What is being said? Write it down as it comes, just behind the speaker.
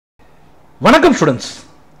வணக்கம் ஸ்டூடெண்ட்ஸ்,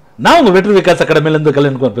 நான் உங்கள் வெற்றி விகாஸ் அகாடமியிலேருந்து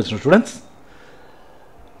கல்யாணம் பேசுகிறேன். Students,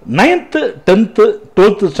 9th 10th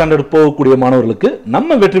 12th standard போகக்கூடிய மாணவர்களுக்கு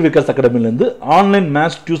நம்ம வெற்றி Vikas அகாடமியிலேருந்து online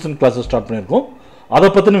maths tuition classes start பண்ணியிருக்கோம். அதை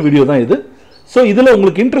பற்றின வீடியோ தான் இது. ஸோ இதில்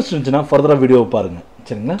உங்களுக்கு இன்ட்ரெஸ்ட் இருந்துச்சுன்னா ஃபர்தராக வீடியோவை பாருங்கள்,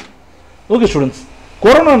 சரிங்களா? ஓகே ஸ்டூடெண்ட்ஸ்,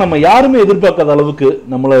 கொரோனா நம்ம யாருமே எதிர்பார்க்காத அளவுக்கு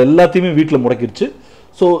நம்மளை எல்லாத்தையுமே வீட்டில் முடக்கிடுச்சு.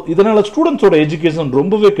 ஸோ இதனால் ஸ்டூடெண்ட்ஸோட எஜுகேஷன்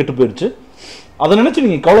ரொம்பவே கெட்டு போயிடுச்சு. அதை நினச்சி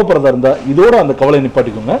நீங்கள் கவலைப்படுறதா இருந்தால் இதோட அந்த கவலையை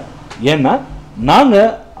நிப்பாட்டிக்கோங்க. ஏன்னா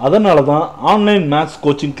நாங்கள் அதனால தான் online maths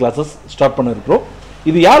coaching classes start பண்ணியிருக்கிறோம்.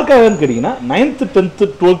 இது யாருக்காகன்னு கேட்டிங்கன்னா 9th 10th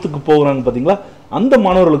 12th போகிறாங்க பார்த்தீங்களா, அந்த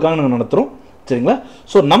மாணவர்களுக்காக நாங்கள் நடத்துகிறோம், சரிங்களா?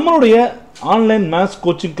 ஸோ நம்மளுடைய ஆன்லைன் மேத்ஸ்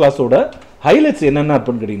கோச்சிங் கிளாஸோட ஹைலைட்ஸ் என்னென்ன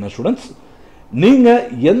அப்படின்னு கேட்டிங்கன்னா ஸ்டூடெண்ட்ஸ், நீங்கள்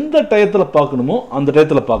எந்த டயத்தில் பார்க்கணுமோ அந்த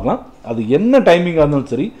டயத்தில் பார்க்கலாம். அது என்ன டைமிங்காக இருந்தாலும்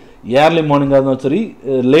சரி, ஏர்லி மார்னிங்காக இருந்தாலும் சரி,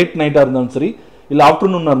 லேட் நைட்டாக இருந்தாலும் சரி, இல்லை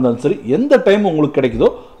ஆஃப்டர்நூனாக இருந்தாலும் சரி, எந்த டைம் உங்களுக்கு கிடைக்குதோ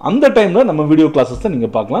அந்த டைமில் நம்ம வீடியோ கிளாஸஸ் தான்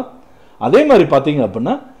நீங்கள் பார்க்கலாம். அதே மாதிரி பார்த்தீங்க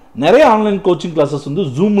அப்படின்னா நிறைய ஆன்லைன் கோச்சிங் கிளாஸஸ் வந்து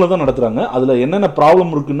ஜூமில் தான் நடத்துகிறாங்க. அதில் என்னென்ன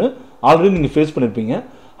ப்ராப்ளம் இருக்குன்னு ஆல்ரெடி நீங்கள் ஃபேஸ் பண்ணியிருப்பீங்க.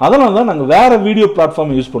 அதனால தான் நாங்கள் வேறு வீடியோ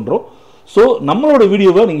பிளாட்ஃபார்மை யூஸ் பண்ணுறோம். ஸோ நம்மளோட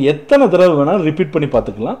வீடியோவை நீங்கள் எத்தனை தடவை வேணாலும் ரிப்பீட் பண்ணி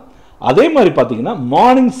பார்த்துக்கலாம். அதே மாதிரி பார்த்தீங்கன்னா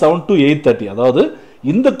மார்னிங் 7 to 8:30, அதாவது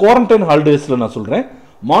இந்த குவாரண்டைன் ஹாலிடேஸில் நான் சொல்கிறேன்,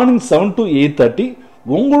 மார்னிங் 7 to 8:30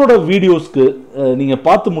 உங்களோட வீடியோஸ்க்கு நீங்கள்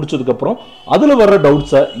பார்த்து முடிச்சதுக்கப்புறம் அதில் வர்ற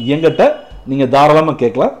டவுட்ஸை எங்கிட்ட நீங்கள் தாராளமாக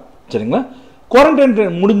கேட்கலாம், சரிங்களா?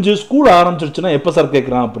 குவாரண்டைன் முடிஞ்சு ஸ்கூல் ஆரம்பிச்சிருச்சுன்னா எப்போ சார்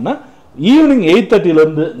கேட்குறான் அப்படின்னா, ஈவினிங்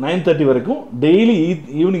 8:30 9:30 வரைக்கும், டெய்லி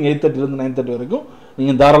ஈவினிங் 8:30 9:30 வரைக்கும்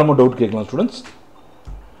நீங்கள் தாராளமாக டவுட் கேட்கலாம் ஸ்டூடெண்ட்ஸ்.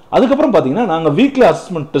 அதுக்கப்புறம் பார்த்தீங்கன்னா நாங்கள் வீக்லி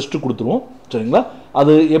அசஸ்மெண்ட் டெஸ்ட்டு கொடுத்துருவோம், சரிங்களா?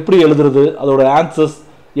 அது எப்படி எழுதுறது, அதோட ஆன்சர்ஸ்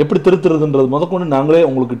எப்படி திருத்துறதுன்றது முதற்கொண்டு நாங்களே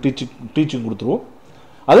உங்களுக்கு டீச்சிங் கொடுத்துருவோம்.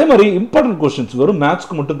 அதே மாதிரி இம்பார்ட்டன்ட் கொஸ்டின்ஸ் வெறும்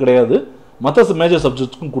மேத்ஸ்க்கு மட்டும் கிடையாது, மற்ற மேஜர்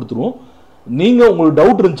சப்ஜெக்ட்ஸ்க்கும் கொடுத்துருவோம். நீங்கள் உங்களுக்கு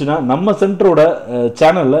டவுட் இருந்துச்சுன்னா நம்ம சென்டரோட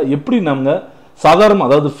சேனலில் எப்படி நாங்கள் சாதாரண,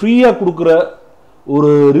 அதாவது ஃப்ரீயாக கொடுக்குற ஒரு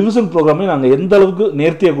ரிவிஷன் ப்ரோக்ராமே நாங்கள் எந்த அளவுக்கு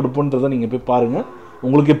நேர்த்தியாக கொடுப்போன்றதை நீங்கள் போய் பாருங்கள்,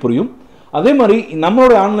 உங்களுக்கே புரியும். அதே மாதிரி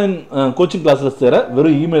நம்மளோட ஆன்லைன் கோச்சிங் கிளாஸில் சேர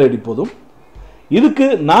வெறும் இமெயில் ஐடி போதும். இதுக்கு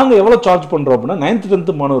நாங்கள் எவ்வளோ சார்ஜ் பண்ணுறோம் அப்படின்னா 9th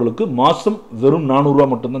 10th மாணவர்களுக்கு மாதம் வெறும் 400 ரூபா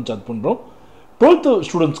மட்டும்தான் சார்ஜ் பண்ணுறோம். 12th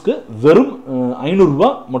ஸ்டூடெண்ட்ஸ்க்கு வெறும் 500 ரூபா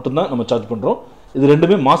மட்டும்தான் நம்ம சார்ஜ் பண்ணுறோம். இது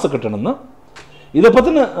ரெண்டுமே மாத கட்டணம் தான். இதை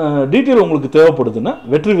பற்றின டீட்டெயில் உங்களுக்கு தேவைப்படுதுன்னா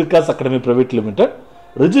வெற்றி Vikas academy private limited,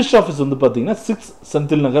 register office வந்து பார்த்தீங்கன்னா 6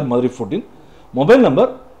 செந்தில் நகர், மதுரை 14. Mobile number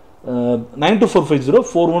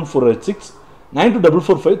 9245041486,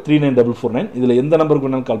 9244539449. இதில் எந்த நம்பருக்கு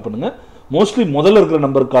வேணாலும் கால் பண்ணுங்கள். மோஸ்ட்லி முதல்ல இருக்கிற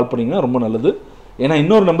நம்பருக்கு கால் பண்ணிங்கன்னா ரொம்ப நல்லது. ஏன்னா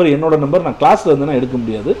இன்னொரு நம்பர், என்னோட நம்பர், நான் கிளாஸில் இருந்தேன்னா எடுக்க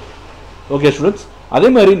முடியாது. ஓகே ஸ்டூடெண்ட்ஸ், அதே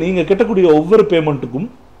மாதிரி நீங்கள் கட்டக்கூடிய ஒவ்வொரு பேமெண்ட்டுக்கும்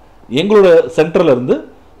எங்களோட சென்டரில் இருந்து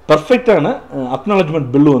பர்ஃபெக்டான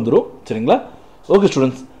அக்னாலஜ்மெண்ட் பில்லு வந்துடும், சரிங்களா? ஓகே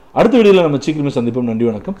ஸ்டூடெண்ட்ஸ், அடுத்த வீடியோவில் நம்ம சீக்கிரமே சந்திப்போம். நன்றி,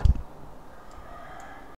 வணக்கம்.